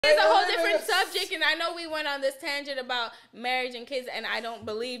It's a whole different subject, and I know we went on this tangent about marriage and kids, and I don't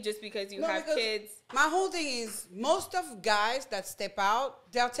believe just because you have kids. My whole thing is most of guys that step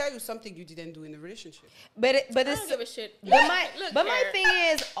out, they'll tell you something you didn't do in the relationship. But I don't give a shit. But my thing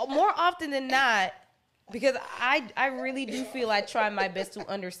is, more often than not, because I really do feel I try my best to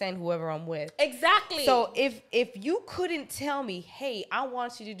understand whoever I'm with. Exactly. So if you couldn't tell me, hey, I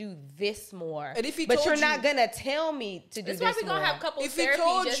want you to do this more, and if he but told you're you, not gonna tell me to do this more. That's why we're gonna have couples therapy. If he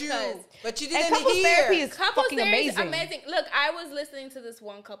told just you, but you and didn't couples hear. therapy is Couples fucking therapy is amazing. amazing. Look, I was listening to this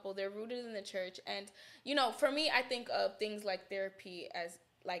one couple. They're rooted in the church, and you know, for me, I think of things like therapy as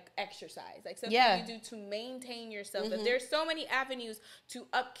like exercise, like something you do to maintain yourself. That there's so many avenues to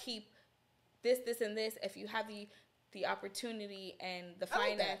upkeep this, and this. If you have the opportunity and the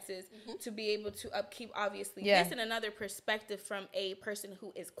finances to be able to upkeep, obviously, this and another perspective from a person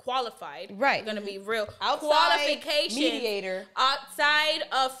who is qualified. Right. Going to be real. Outside Qualifications. mediator. Outside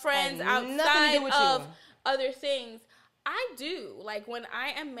of friends, outside of you. other things. I do. Like, when I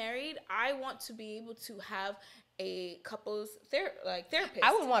am married, I want to be able to have a couple's therapist.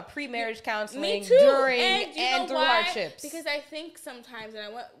 I would want pre-marriage counseling Me too. during and through why? hardships. Because I think sometimes,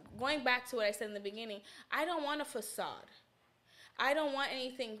 and going back to what I said in the beginning, I don't want a facade. I don't want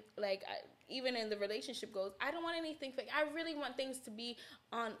anything like, even in the relationship goes, I don't want anything fake. I really want things to be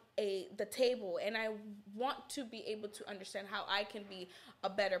on the table, and I want to be able to understand how I can be a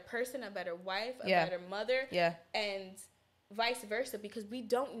better person, a better wife, a better mother, and vice versa, because we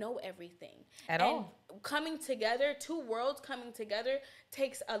don't know everything at all. Coming together, two worlds coming together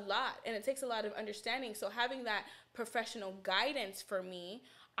takes a lot, and it takes a lot of understanding. So having that professional guidance for me,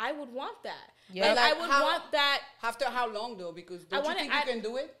 I would want that. Yeah, like, I would want that. After how long though? Because don't you think you can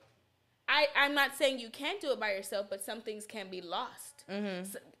do it? I'm not saying you can't do it by yourself, but some things can be lost.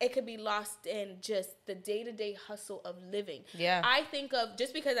 So it could be lost in just the day-to-day hustle of living. Yeah. I think of,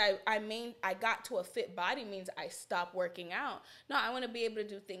 just because I got to a fit body means I stop working out. No, I want to be able to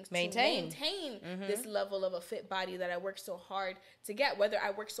do things to maintain this level of a fit body that I work so hard to get. Whether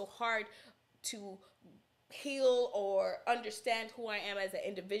I work so hard to heal or understand who I am as an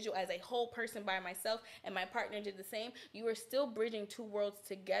individual, as a whole person by myself, and my partner did the same, you are still bridging two worlds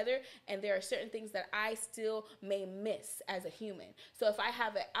together, and there are certain things that I still may miss as a human. So if I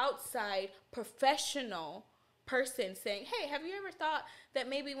have an outside professional person saying, hey, have you ever thought that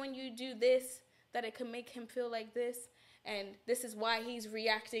maybe when you do this, that it could make him feel like this? And this is why he's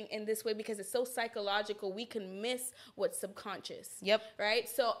reacting in this way, because it's so psychological. We can miss what's subconscious. Yep. Right?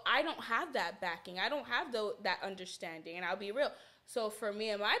 So I don't have that backing. I don't have that understanding. And I'll be real. So for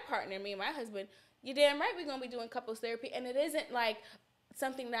me and my partner, me and my husband, you're damn right we're going to be doing couples therapy. And it isn't like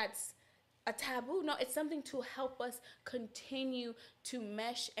something that's a taboo. No, it's something to help us continue to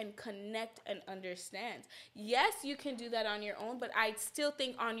mesh and connect and understand. Yes, you can do that on your own, but I still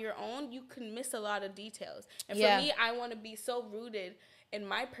think on your own, you can miss a lot of details. And for me, I want to be so rooted in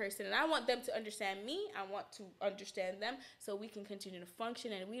my person, and I want them to understand me. I want to understand them so we can continue to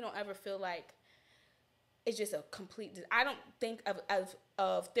function, and we don't ever feel like it's just a complete, I don't think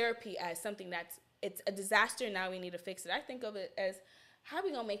of therapy as something it's a disaster, now we need to fix it. I think of it as, how are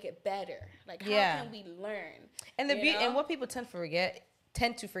we gonna make it better? Like, how can we learn? And and what people tend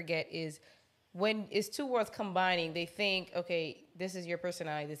to forget is, when it's two worlds combining, they think, okay, this is your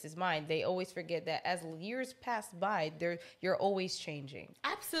personality, this is mine. They always forget that as years pass by, you're always changing.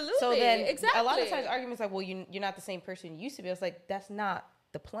 Absolutely. So then, a lot of times, arguments like, well, you're not the same person you used to be. I was like, that's not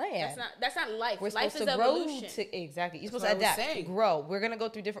the plan. That's not life. We're life supposed is to grow evolution. Exactly. You're supposed to adapt, grow. We're gonna go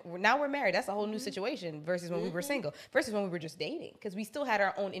through different. Now we're married. That's a whole new situation versus when we were single. Versus when we were just dating, because we still had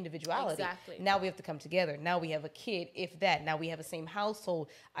our own individuality. Exactly. Now we have to come together. Now we have a kid. If that. Now we have the same household.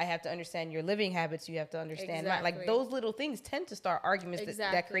 I have to understand your living habits. You have to understand mine. Like, those little things tend to start arguments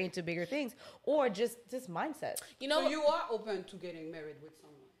that create into bigger things, or just mindset. You know, so you are open to getting married with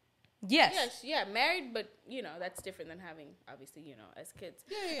someone. Yes. Yeah, married, but that's different than having, obviously, as kids.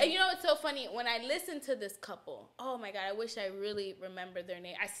 Yeah. And it's so funny, when I listened to this couple, oh my God, I wish I really remembered their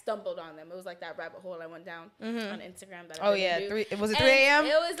name. I stumbled on them. It was like that rabbit hole I went down on Instagram. That was it 3 a.m.?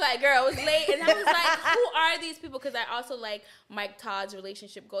 It was like, girl, it was late. And I was like, who are these people? Because I also like Mike Todd's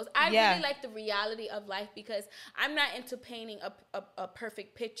relationship goals. I really like the reality of life, because I'm not into painting a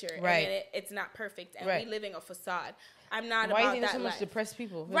perfect picture. Right. And it's not perfect. And we living a facade. I'm not Why about do you think that so much life. depressed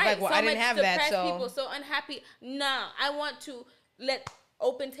people? It's Right. like, well, so I didn't much have that, depressed so. people, so unhappy. No, I want to let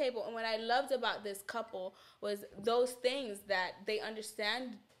open table. And what I loved about this couple was those things, that they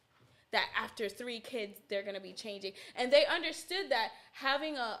understand that after 3 kids, they're going to be changing. And they understood that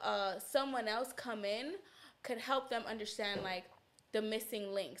having someone else come in could help them understand, like, the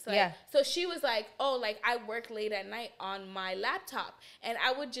missing links. Like, Yeah. So she was like, oh, like I work late at night on my laptop, and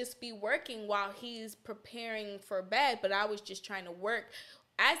I would just be working while he's preparing for bed, but I was just trying to work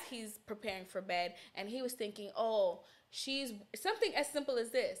as he's preparing for bed, and he was thinking, oh, she's something as simple as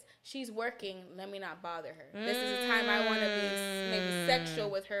this. She's working. Let me not bother her. This is a time I want to be maybe sexual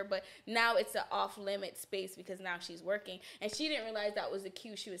with her, but now it's an off limit space because now she's working, and she didn't realize that was the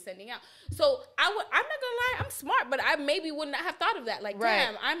cue she was sending out. So I'm not gonna lie, I'm smart, but I maybe would not have thought of that. Like,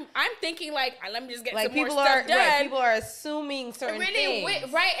 damn, I'm thinking like, let me just get some more stuff done. Right, people are assuming certain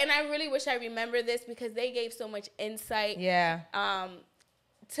things. Right, and I really wish I remember this because they gave so much insight. Yeah.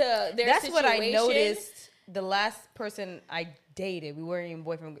 To their That's situation. what I noticed. The last person I dated, we weren't even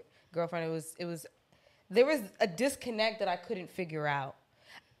boyfriend, girlfriend. There was a disconnect that I couldn't figure out.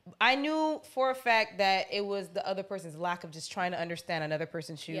 I knew for a fact that it was the other person's lack of just trying to understand another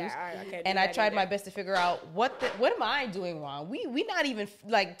person's shoes. Yeah, and I tried my best to figure out what am I doing wrong? We not even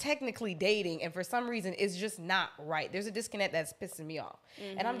like technically dating, and for some reason it's just not right. There's a disconnect that's pissing me off,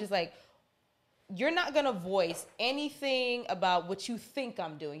 and I'm just like, you're not going to voice anything about what you think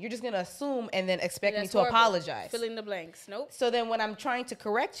I'm doing. You're just going to assume and then expect me to apologize. Fill in the blanks. Nope. So then when I'm trying to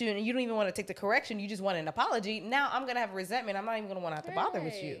correct you and you don't even want to take the correction, you just want an apology, now I'm going to have resentment. I'm not even going to want to have to bother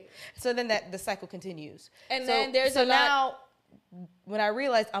with you. So then the cycle continues. And then there's now when I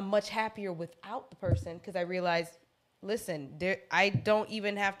realized I'm much happier without the person, because I realized, listen, I don't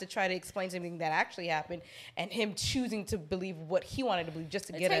even have to try to explain something that actually happened, and him choosing to believe what he wanted to believe just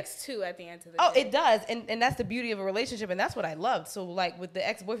to get it. It takes two at the end of the day. Oh, it does. And that's the beauty of a relationship, and that's what I loved. So, like, with the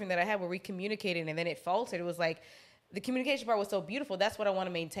ex-boyfriend that I had where we communicated and then it faltered, it was like, the communication part was so beautiful. That's what I want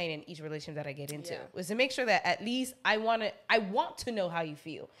to maintain in each relationship that I get into. Was to make sure that at least I want to know how you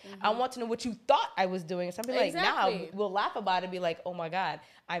feel. I want to know what you thought I was doing. Something like, now we'll laugh about it and be like, oh my God,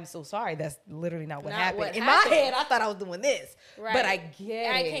 I'm so sorry. That's literally not what happened. In my head, I thought I was doing this. Right. But I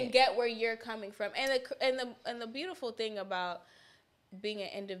get I can get where you're coming from. And the beautiful thing about being an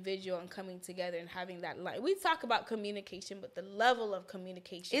individual and coming together and having that line. We talk about communication, but the level of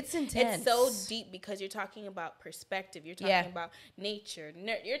communication, it's intense. It's so deep because you're talking about perspective. You're talking about nature.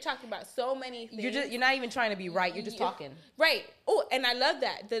 You're talking about so many things. You're not even trying to be right. You're just talking. Right. Oh, and I love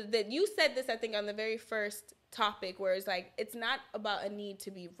that. That you said this, I think, on the very first topic, where it's like, it's not about a need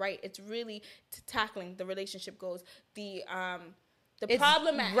to be right. It's really tackling the relationship goals, the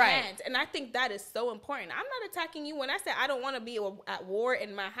problem at hand. And I think that is so important. I'm not attacking you. When I say I don't want to be at war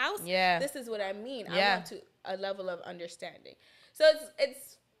in my house, this is what I mean. I want a level of understanding. So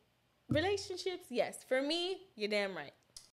it's relationships, yes. For me, you're damn right.